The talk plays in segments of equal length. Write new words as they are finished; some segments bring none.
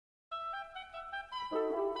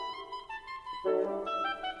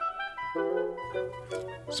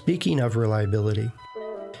Speaking of reliability,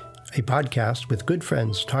 a podcast with good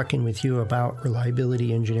friends talking with you about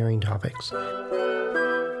reliability engineering topics.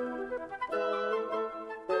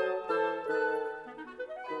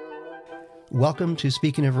 Welcome to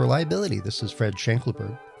Speaking of Reliability. This is Fred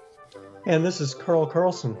Schenkelberg. And this is Carl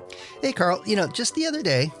Carlson. Hey, Carl. Just the other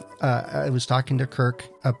day, I was talking to Kirk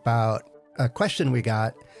about a question we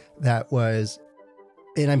got that was,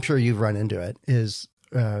 and I'm sure you've run into it, is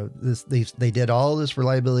they did all this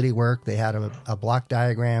reliability work. They had a block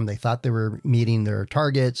diagram. They thought they were meeting their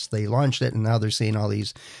targets. They launched it, and now they're seeing all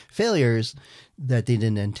these failures that they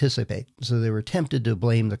didn't anticipate. So they were tempted to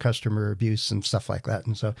blame the customer abuse and stuff like that.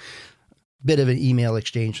 And so bit of an email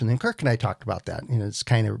exchange. And then Kirk and I talked about that. It's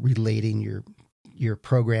kind of relating your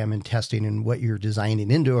program and testing and what you're designing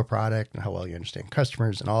into a product and how well you understand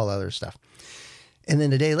customers and all other stuff. And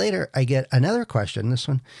then a day later, I get another question, this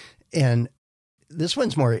one. And this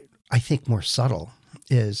one's more, I think, more subtle,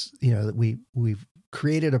 is, that we've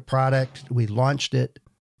created a product, we launched it,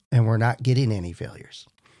 and we're not getting any failures.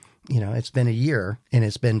 It's been a year and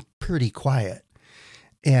it's been pretty quiet.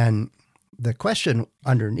 And the question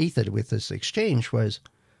underneath it with this exchange was,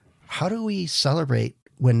 how do we celebrate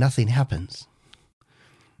when nothing happens?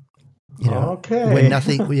 Okay. When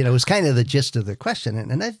nothing, it was kind of the gist of the question.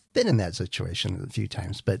 And I've been in that situation a few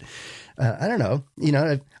times, but I don't know,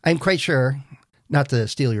 I'm quite sure, not to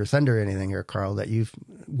steal your thunder or anything here, Carl, that you've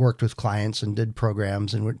worked with clients and did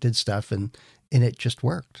programs and did stuff and it just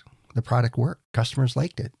worked. The product worked. Customers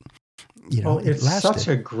liked it. It's such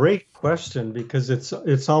a great question because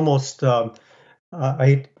it's almost, I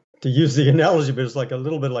hate to use the analogy, but it's like a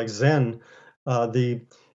little bit like Zen.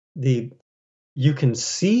 You can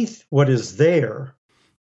see what is there,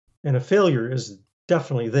 and a failure is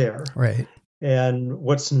definitely there. Right. And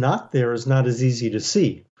what's not there is not as easy to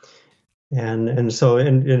see. And so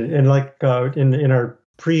like in our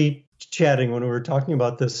pre-chatting when we were talking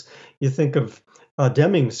about this, you think of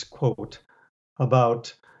Deming's quote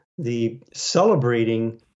about the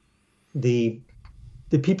celebrating the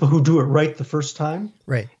people who do it right the first time,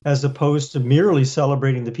 right, as opposed to merely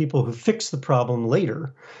celebrating the people who fix the problem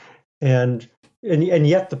later. And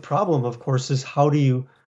yet the problem, of course, is how do you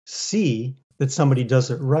see that somebody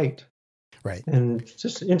does it right? Right. And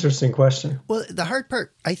just an interesting question. Well, the hard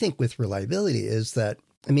part, I think, with reliability is that,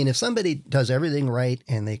 if somebody does everything right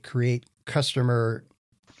and they create customer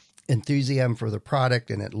enthusiasm for the product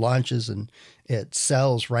and it launches and it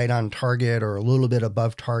sells right on target or a little bit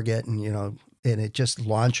above target and, and it just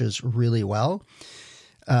launches really well.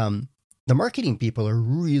 The marketing people are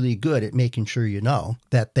really good at making sure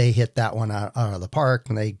that they hit that one out of the park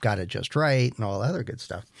and they got it just right and all the other good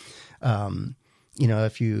stuff.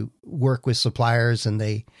 If you work with suppliers and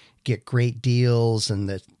they get great deals and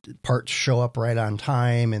the parts show up right on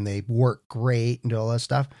time and they work great and do all that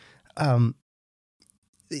stuff,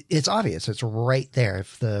 it's obvious. It's right there.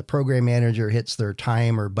 If the program manager hits their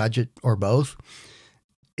time or budget or both,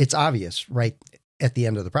 it's obvious right at the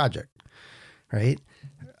end of the project, right?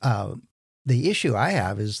 The issue I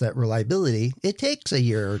have is that reliability, it takes a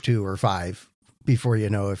year or 2 or 5 before you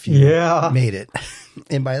know if you made it.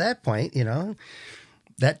 And by that point,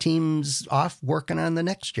 that team's off working on the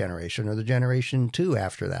next generation or the generation 2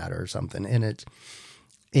 after that or something.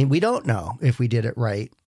 And we don't know if we did it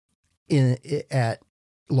right at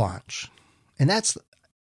launch. And that's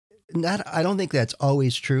not, I don't think that's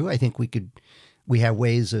always true. I think we have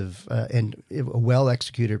ways of, and a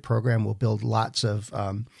well-executed program will build lots of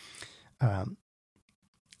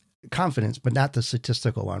confidence, but not the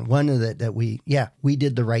statistical one. One that we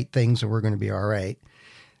did the right things and we're going to be all right.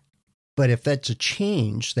 But if that's a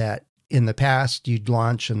change that in the past you'd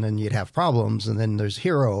launch and then you'd have problems and then there's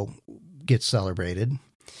hero gets celebrated.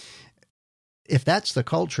 If that's the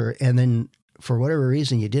culture and then for whatever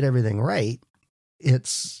reason you did everything right,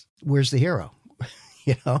 where's the hero?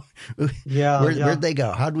 Where'd they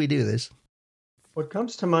go? How'd we do this? What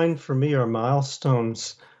comes to mind for me are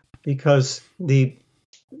milestones, because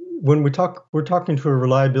when we're talking to a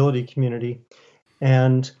reliability community,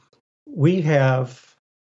 and we have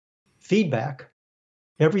feedback,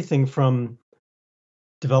 everything from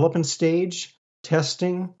development stage,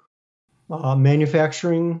 testing,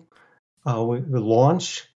 manufacturing, the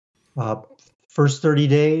launch, first 30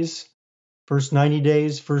 days, first 90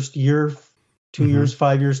 days, first year, 2 years,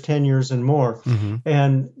 5 years, 10 years, and more. Mm-hmm.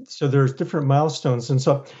 And so there's different milestones. And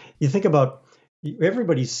so you think about,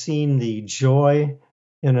 everybody's seen the joy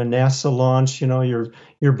in a NASA launch.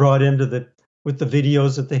 You're brought into with the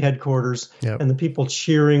videos at the headquarters, and the people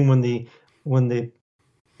cheering when the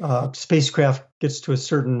spacecraft gets to a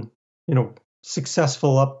certain,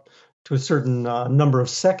 successful up to a certain number of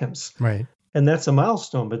seconds. Right. and that's a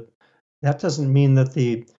milestone. But that doesn't mean that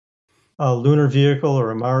the lunar vehicle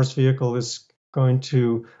or a Mars vehicle is going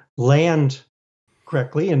to land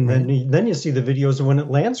correctly. And then you see the videos of when it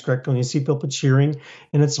lands correctly, and you see people cheering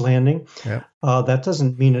and it's landing. Yeah. That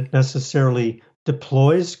doesn't mean it necessarily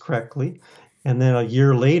deploys correctly. And then a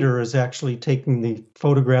year later is actually taking the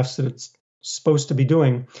photographs that it's supposed to be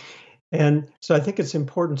doing. And so I think it's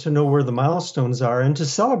important to know where the milestones are and to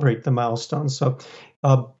celebrate the milestones. So,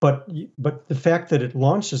 but the fact that it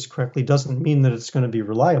launches correctly doesn't mean that it's going to be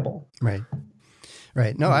reliable. Right.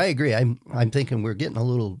 Right. No, I agree. I'm thinking we're getting a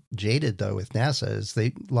little jaded though with NASA as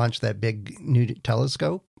they launched that big new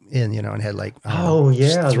telescope and had like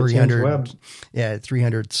 300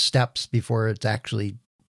 300 steps before it's actually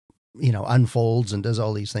unfolds and does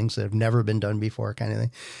all these things that have never been done before, kind of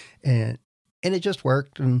thing. And it just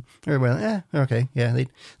worked, and everybody, okay, yeah,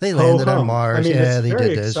 they landed on Mars. I mean, they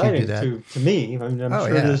did this, you do that. To me, I mean, I'm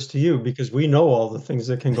sure it is to you because we know all the things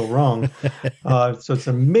that can go wrong. So it's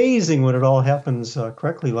amazing when it all happens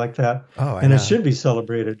correctly like that, and it should be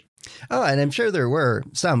celebrated. Oh, and I'm sure there were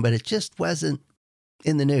some, but it just wasn't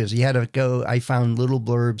in the news. You had to go. I found little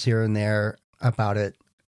blurbs here and there about it,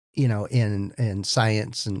 in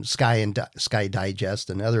Science and Sky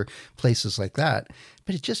Digest and other places like that,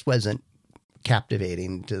 but it just wasn't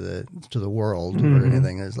captivating to the world or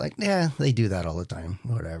anything. It's like, they do that all the time,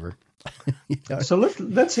 whatever. So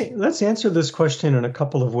let's answer this question in a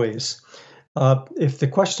couple of ways. If the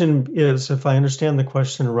question is, if I understand the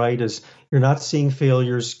question right, is you're not seeing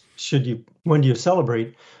failures, when do you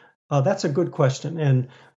celebrate? That's a good question.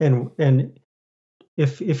 And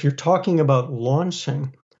if you're talking about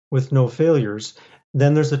launching with no failures,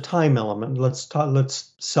 then there's a time element.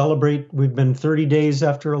 Let's celebrate. We've been 30 days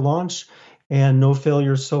after a launch and no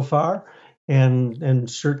failures so far,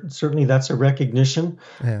 and certainly that's a recognition.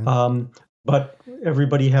 Yeah. But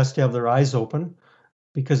everybody has to have their eyes open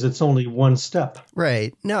because it's only one step.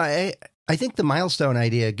 Right. No, I think the milestone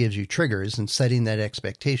idea gives you triggers and setting that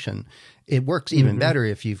expectation. It works even better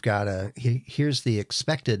if you've got here's the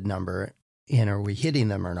expected number, and are we hitting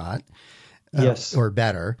them or not? Yes. Or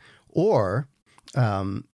better, or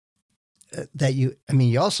that you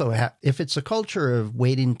also have, if it's a culture of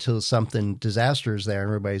waiting till something disaster is there and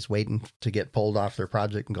everybody's waiting to get pulled off their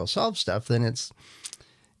project and go solve stuff, then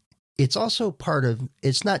it's also part of,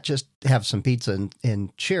 it's not just have some pizza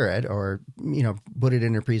and cheer it or, put it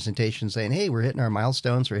in a presentation saying, hey, we're hitting our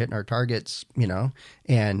milestones, we're hitting our targets,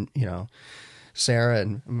 and, Sarah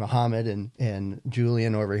and Mohammed and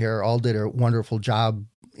Julian over here all did a wonderful job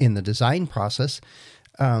in the design process.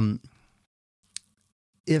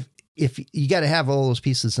 If you got to have all those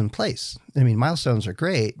pieces in place. I mean, milestones are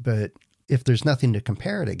great, but if there's nothing to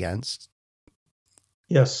compare it against.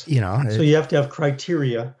 Yes. So you have to have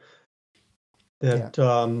criteria that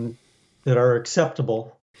are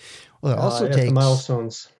acceptable. Well, it also takes the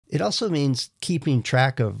milestones. It also means keeping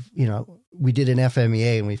track of, we did an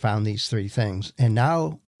FMEA and we found these 3 things, and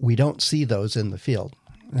now we don't see those in the field.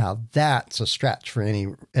 Now that's a stretch for any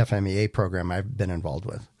FMEA program I've been involved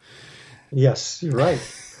with. Yes, you're right.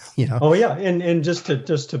 Oh yeah, and just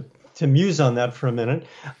to muse on that for a minute,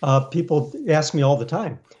 people ask me all the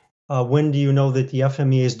time, when do you know that the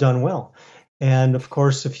FMEA is done well? And of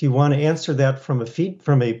course, if you want to answer that from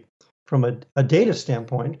a data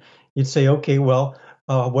standpoint, you'd say, okay, well,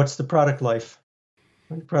 what's the product life?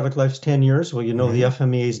 The product life's 10 years. Well, the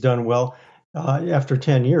FMEA is done well after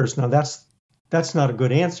 10 years. Now that's not a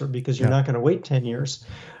good answer because you're not going to wait 10 years.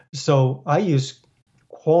 So I use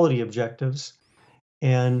quality objectives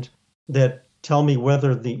and that tell me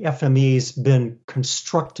whether the FMEA's been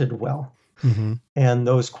constructed well. And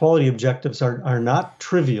those quality objectives are not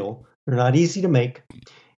trivial. They're not easy to make.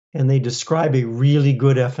 And they describe a really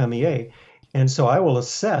good FMEA. And so I will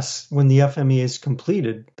assess when the FMEA is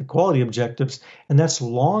completed, the quality objectives, and that's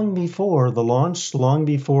long before the launch, long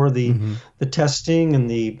before the testing and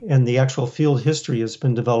the actual field history has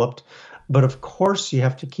been developed. But of course, you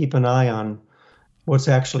have to keep an eye on what's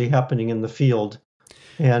actually happening in the field.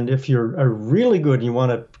 And if you're a really good and you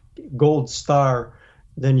want a gold star,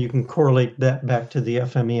 then you can correlate that back to the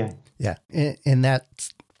FMEA. Yeah, and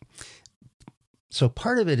that's so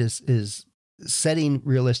part of it is setting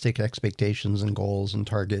realistic expectations and goals and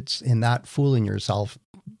targets and not fooling yourself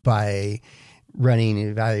by running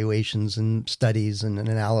evaluations and studies and an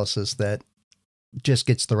analysis that just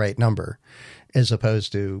gets the right number, as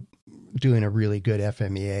opposed to doing a really good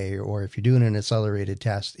FMEA, or if you're doing an accelerated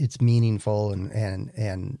test, it's meaningful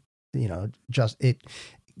and just it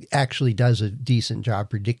actually does a decent job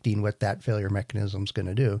predicting what that failure mechanism is going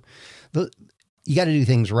to do. You got to do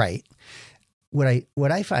things right.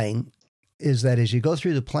 What I find is that as you go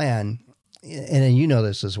through the plan, and you know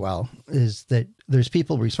this as well, is that there's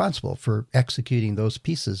people responsible for executing those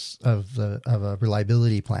pieces of a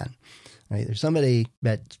reliability plan. Right? There's somebody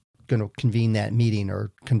that's going to convene that meeting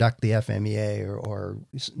or conduct the FMEA or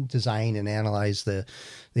design and analyze the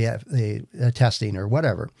testing or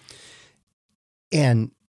whatever.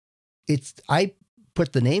 And I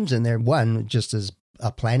put the names in there, one, just as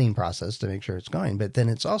a planning process to make sure it's going. But then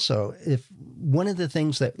it's also, if one of the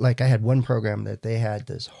things that, like I had one program that they had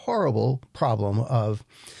this horrible problem of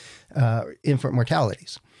infant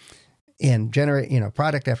mortalities and generate,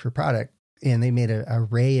 product after product. And they made an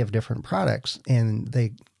array of different products, and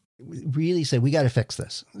they really said, we got to fix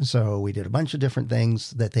this. So we did a bunch of different things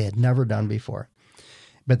that they had never done before,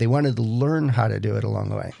 but they wanted to learn how to do it along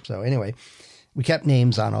the way. So anyway, we kept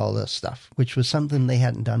names on all this stuff, which was something they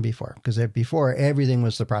hadn't done before, because before everything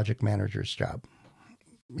was the project manager's job.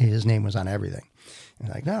 His name was on everything. And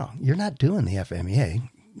like, no, you're not doing the FMEA.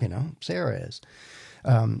 Sarah is.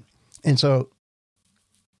 And so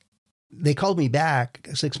they called me back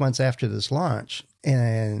 6 months after this launch,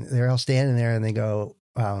 and they're all standing there and they go,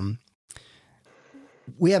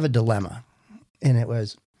 we have a dilemma. And it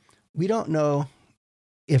was, we don't know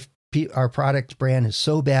if our product brand is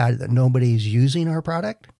so bad that nobody's using our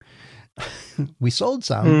product. We sold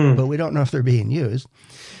some, but we don't know if they're being used.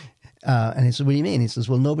 And he said, what do you mean? He says,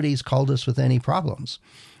 well, nobody's called us with any problems.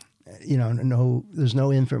 There's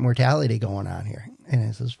no infant mortality going on here. And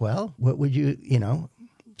he says, well, what would you,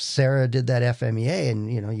 Sarah did that FMEA,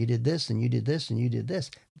 and, you did this and you did this and you did this.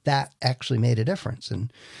 That actually made a difference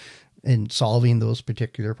in solving those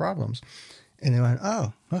particular problems. And they went,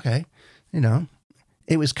 oh, okay.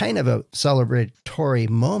 It was kind of a celebratory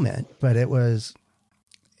moment, but it was,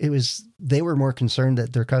 they were more concerned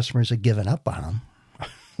that their customers had given up on them,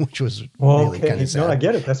 which was really kind of sad. No, I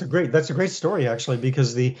get it. That's a great story, actually,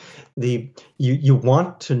 because you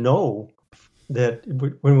want to know that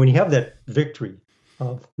when you have that victory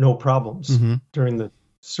of no problems during the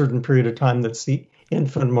certain period of time, that's the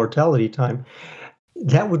infant mortality time,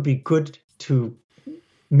 that would be good to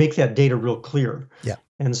make that data real clear. Yeah.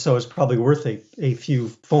 And so it's probably worth a few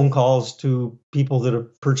phone calls to people that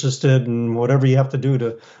have purchased it and whatever you have to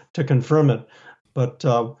do to confirm it. But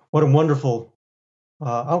what a wonderful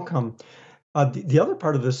outcome. The other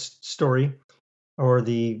part of this story, or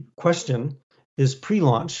the question, is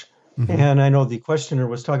pre-launch. And I know the questioner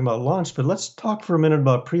was talking about launch, but let's talk for a minute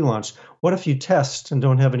about pre-launch. What if you test and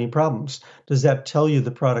don't have any problems? Does that tell you the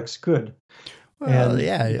product's good? Well,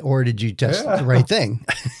 yeah. Or did you test the right thing?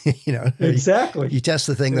 Exactly. You test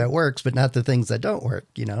the thing that works, but not the things that don't work,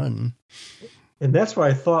 and that's why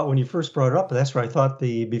I thought when you first brought it up, that's why I thought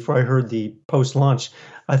before I heard the post-launch,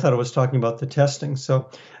 I thought it was talking about the testing. So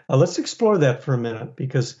let's explore that for a minute,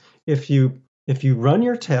 because if you run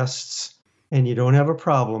your tests and you don't have a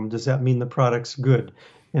problem, does that mean the product's good?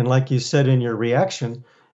 And like you said in your reaction,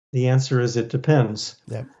 the answer is it depends.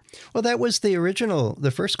 Yeah. Well, that was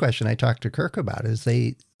the first question I talked to Kirk about, is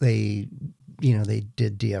they did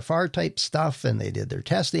DFR type stuff and they did their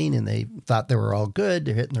testing and they thought they were all good.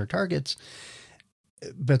 They're hitting their targets,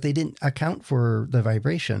 but they didn't account for the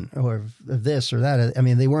vibration or of this or that. I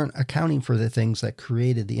mean, they weren't accounting for the things that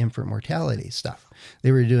created the infant mortality stuff.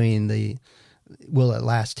 They were doing will it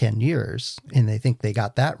last 10 years? And they think they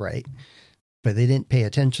got that right. But they didn't pay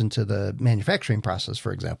attention to the manufacturing process,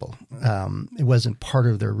 for example. It wasn't part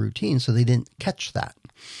of their routine, so they didn't catch that.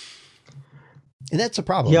 And that's a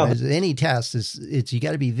problem. Yeah. Any test you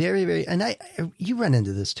got to be very, very, and you run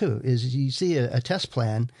into this too, is you see a test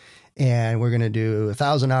plan and we're going to do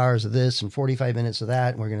 1,000 hours of this and 45 minutes of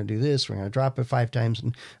that. And we're going to do this. We're going to drop it 5 times.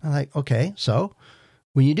 And I'm like, okay, so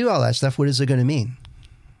when you do all that stuff, what is it going to mean?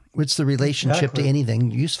 What's the relationship to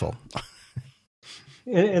anything useful?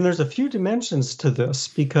 And there's a few dimensions to this,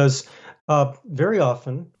 because very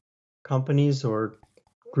often companies or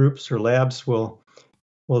groups or labs will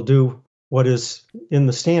do what is in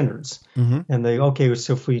the standards. And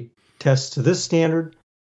so if we test to this standard,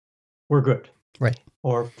 we're good. Right.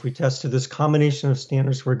 Or if we test to this combination of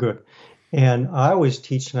standards, we're good. And I always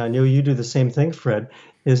teach, and I know you do the same thing, Fred,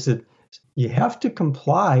 is that you have to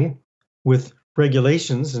comply with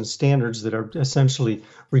regulations and standards that are essentially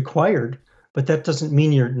required, but that doesn't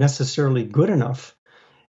mean you're necessarily good enough.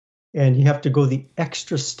 And you have to go the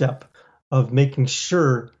extra step of making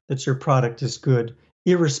sure that your product is good,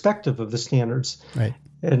 irrespective of the standards. Right.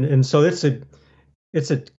 And so it's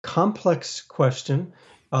a complex question.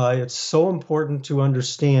 It's so important to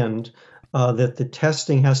understand that the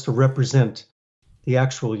testing has to represent the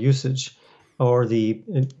actual usage, or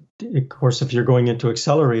of course, if you're going into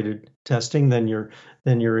accelerated testing, then you're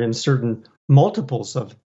in certain multiples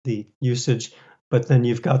of the usage. but then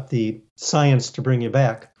you've got the science to bring you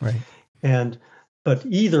back. Right. But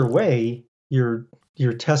either way, your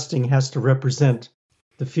testing has to represent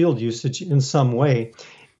the field usage in some way.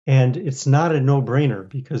 And it's not a no-brainer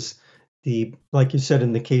because like you said,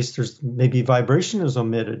 in the case, there's maybe vibration is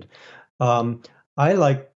omitted. I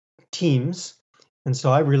like teams, and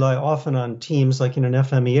so I rely often on teams, like in an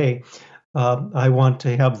FMEA. I want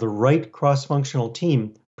to have the right cross-functional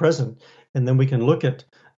team present, and then we can look at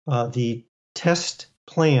the test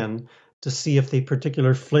plan to see if the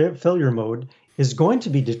particular failure mode is going to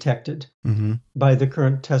be detected by the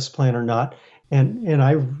current test plan or not. And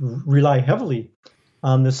I rely heavily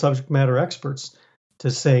on the subject matter experts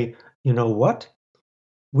to say, you know what?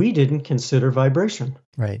 We didn't consider vibration.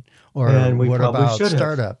 Right. Or what about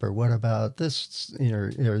startup? Or what about this,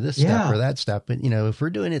 or this step or that step? But, if we're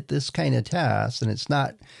doing it this kind of test, and it's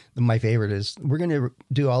not, my favorite is, we're going to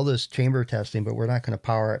do all this chamber testing, but we're not going to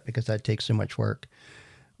power it because that takes so much work.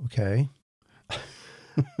 Okay.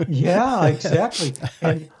 Yeah, exactly.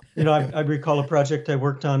 And, I recall a project I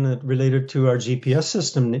worked on that related to our GPS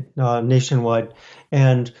system nationwide.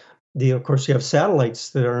 And of course, you have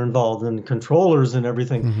satellites that are involved and controllers and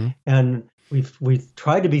everything. And we've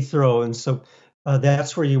tried to be thorough. And so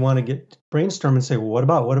that's where you want to brainstorm and say, well, what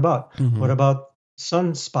about? What about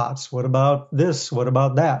sunspots? What about this? What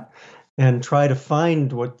about that? And try to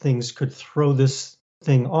find what things could throw this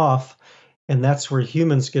thing off. And that's where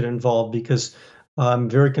humans get involved, because I'm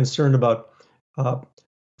very concerned about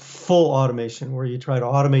full automation, where you try to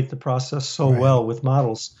automate the process so well with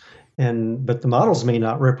models, but the models may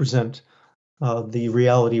not represent the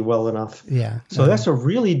reality well enough. Yeah. So that's a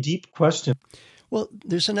really deep question. Well,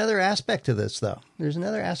 there's another aspect to this, though. There's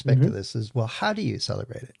another aspect to this is, well, how do you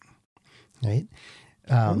celebrate it? Right.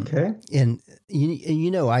 Okay. And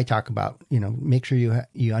I talk about, make sure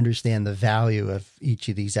you understand the value of each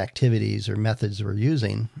of these activities or methods we're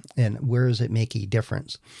using, and where does it make a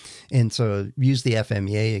difference? And so use the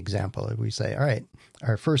FMEA example. We say, all right,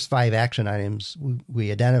 our first 5 action items,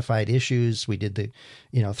 we identified issues. We did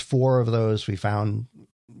 4 of those. We found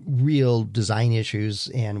real design issues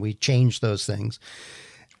and we changed those things.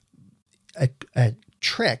 A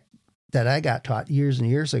trick that I got taught years and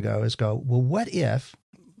years ago is well, what if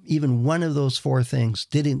even one of those 4 things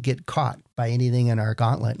didn't get caught by anything in our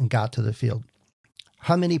gauntlet and got to the field?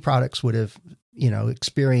 How many products would have,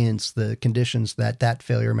 experienced the conditions that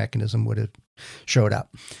failure mechanism would have showed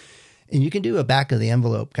up? And you can do a back of the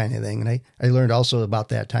envelope kind of thing. And I learned also about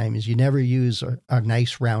that time is you never use a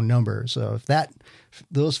nice round number. So if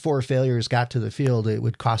those 4 failures got to the field, it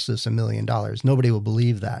would cost us $1 million. Nobody will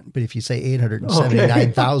believe that. But if you say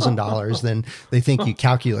 $879,000, then they think you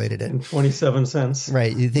calculated it. And 27 cents.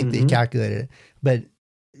 Right. You think they calculated it. But,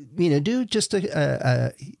 do just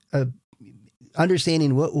a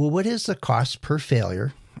understanding what is the cost per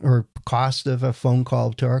failure, or cost of a phone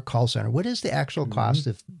call to our call center. What is the actual cost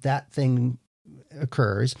if that thing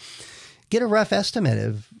occurs? Get a rough estimate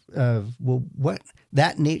of what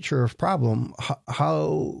that nature of problem,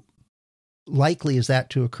 how likely is that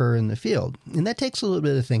to occur in the field? And that takes a little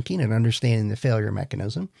bit of thinking and understanding the failure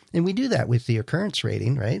mechanism. And we do that with the occurrence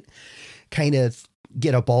rating, right? Kind of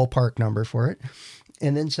get a ballpark number for it.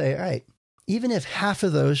 And then say, all right, even if half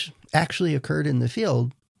of those actually occurred in the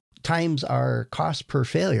field, times our cost per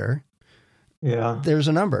failure, there's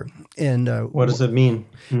a number. And what does it mean?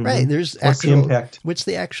 Right. What's the impact? What's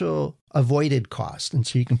the actual avoided cost? And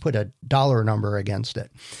so you can put a dollar number against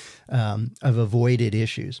it of avoided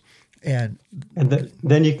issues. And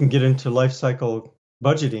then you can get into life cycle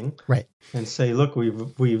budgeting, right? And say, look,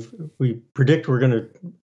 we predict we're going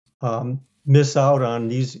to miss out on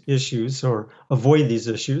these issues or avoid these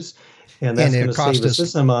issues, and that's going to save us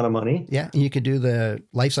this amount of money. Yeah, and you could do the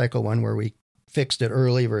life cycle one where we fixed it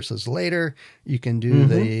early versus later. You can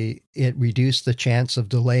do it reduced the chance of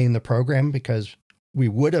delaying the program because we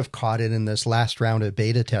would have caught it in this last round of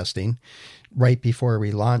beta testing right before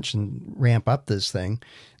we launch and ramp up this thing.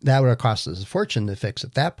 That would have cost us a fortune to fix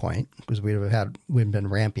at that point because we'd been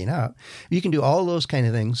ramping up. You can do all those kind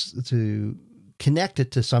of things to connect it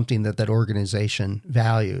to something that organization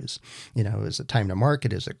values. Is it time to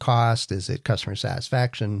market? Is it cost? Is it customer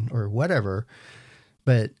satisfaction or whatever?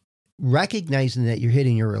 But recognizing that you're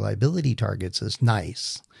hitting your reliability targets is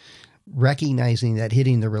nice. Recognizing that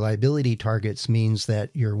hitting the reliability targets means that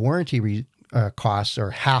your warranty costs are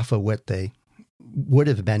half of what they would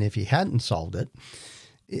have been if you hadn't solved it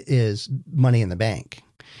is money in the bank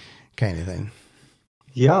kind of thing.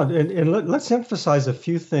 Yeah, and let's emphasize a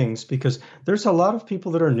few things because there's a lot of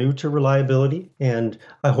people that are new to reliability, and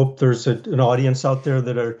I hope there's an audience out there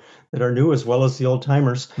that are new as well as the old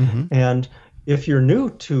timers. And if you're new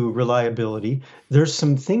to reliability, there's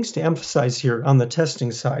some things to emphasize here on the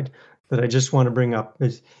testing side that I just want to bring up.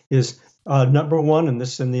 Is number one, and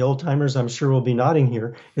this in the old timers, I'm sure will be nodding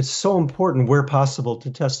here. It's so important where possible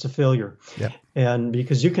to test to failure, and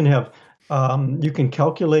because you can have you can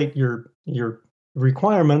calculate your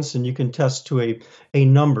requirements and you can test to a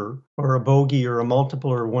number or a bogey or a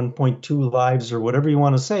multiple or 1.2 lives or whatever you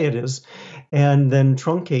want to say it is, and then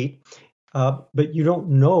truncate. But you don't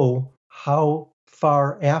know how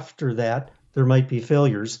far after that there might be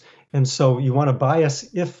failures. And so you want to bias,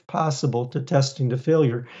 if possible, to testing to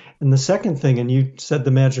failure. And the second thing, and you said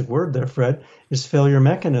the magic word there, Fred, is failure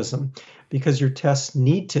mechanism, because your tests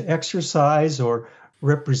need to exercise or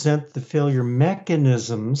represent the failure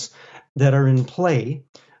mechanisms that are in play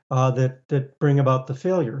that bring about the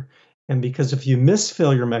failure. And because if you miss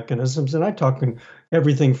failure mechanisms, and I'm talking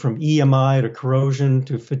everything from EMI to corrosion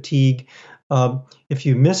to fatigue, if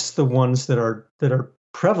you miss the ones that are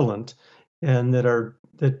prevalent and that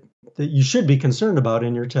you should be concerned about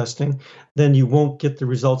in your testing, then you won't get the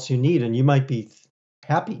results you need, and you might be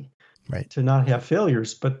happy to not have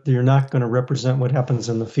failures, but you're not going to represent what happens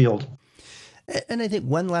in the field. And I think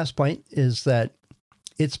one last point is that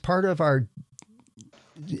it's part of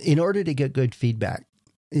in order to get good feedback,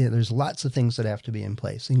 there's lots of things that have to be in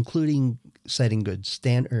place, including setting good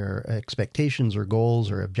expectations or goals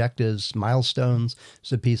or objectives. Milestones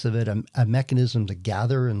is a piece of it, a mechanism to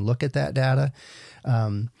gather and look at that data.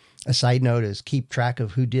 A side note is keep track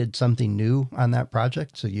of who did something new on that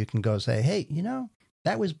project. So you can go say, hey,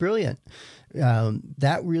 that was brilliant.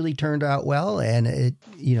 That really turned out well. And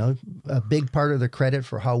a big part of the credit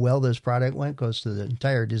for how well this product went goes to the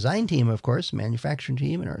entire design team, of course, manufacturing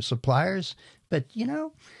team and our suppliers. But,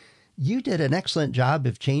 you did an excellent job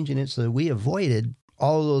of changing it so that we avoided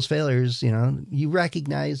all of those failures. You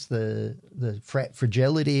recognize the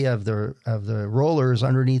fragility of the rollers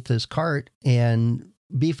underneath this cart and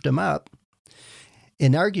beefed them up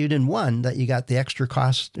and argued and won that you got the extra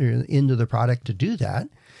cost into the product to do that.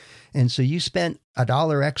 And so you spent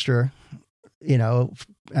 $1 extra,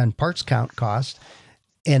 on parts count cost,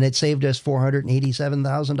 and it saved us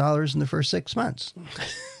 $487,000 in the first 6 months.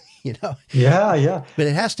 Yeah. But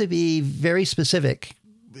it has to be very specific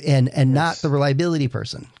and not the reliability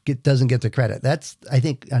person doesn't get the credit. That's, I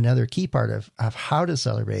think, another key part of how to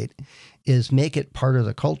celebrate is make it part of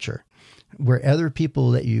the culture, where other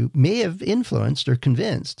people that you may have influenced or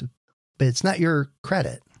convinced, but it's not your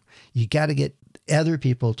credit. You got to get other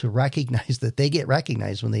people to recognize that they get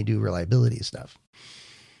recognized when they do reliability stuff.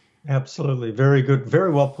 Absolutely. Very good.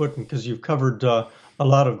 Very well put, because you've covered a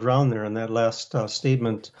lot of ground there in that last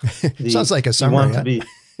statement. Sounds like a summary.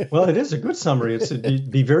 Well, it is a good summary. It's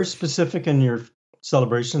be very specific in your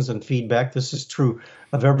celebrations and feedback. This is true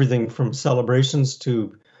of everything from celebrations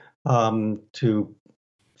to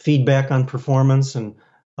feedback on performance and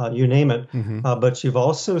you name it. Mm-hmm. But you've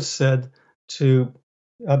also said to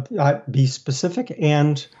be specific.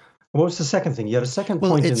 And what was the second thing? You had a second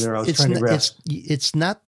point in there I was trying to grasp. It's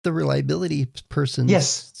not the reliability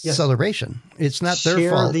person's celebration. It's not their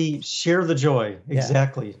fault. Share the joy.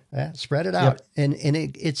 Exactly. Yeah, spread it out. Yep. And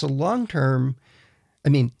it's a long-term,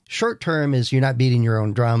 short term is you're not beating your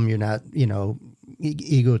own drum. You're not,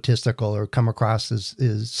 egotistical or come across as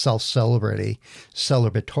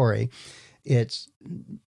self-celebratory. It's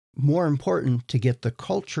more important to get the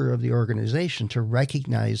culture of the organization to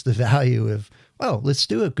recognize the value of, let's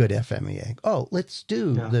do a good FMEA. Let's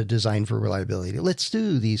do the design for reliability. Let's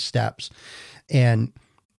do these steps. And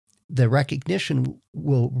the recognition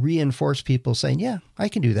will reinforce people saying, yeah, I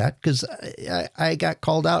can do that because I got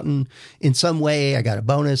called out in some way. I got a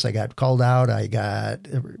bonus. I got called out. I got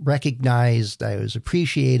recognized. I was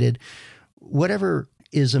appreciated. Whatever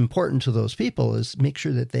is important to those people is make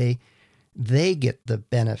sure that they get the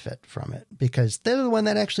benefit from it because they're the one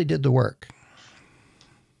that actually did the work.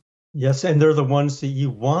 Yes, and they're the ones that you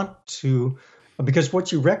want to, because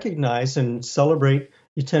what you recognize and celebrate,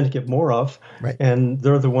 you tend to get more of, right. And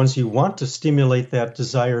they're the ones you want to stimulate that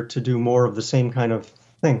desire to do more of the same kind of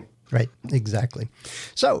thing. Right, exactly.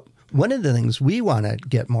 So one of the things we want to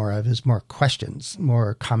get more of is more questions,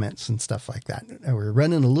 more comments and stuff like that. We're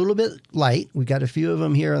running a little bit light. We got a few of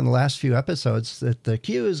them here in the last few episodes that the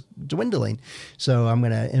queue is dwindling. So I'm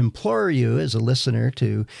going to implore you as a listener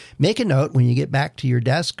to make a note when you get back to your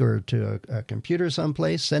desk or to a computer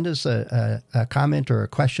someplace. Send us a comment or a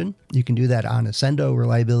question. You can do that on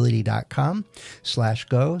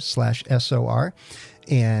accendoreliability.com/go/SOR.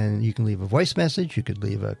 And you can leave a voice message. You could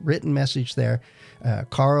leave a written message there.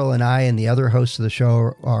 Carl and I and the other hosts of the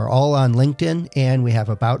show are all on LinkedIn, and we have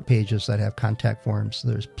about pages that have contact forms. So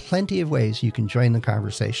there's plenty of ways you can join the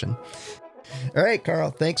conversation. All right,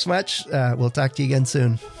 Carl, thanks much. We'll talk to you again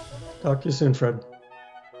soon. Talk to you soon, Fred.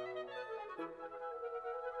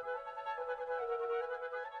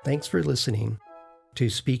 Thanks for listening to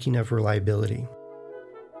Speaking of Reliability.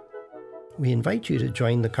 We invite you to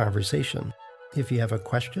join the conversation. If you have a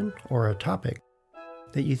question or a topic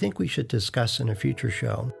that you think we should discuss in a future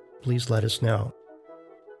show, please let us know.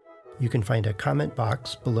 You can find a comment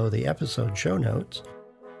box below the episode show notes,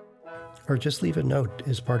 or just leave a note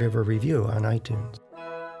as part of a review on iTunes.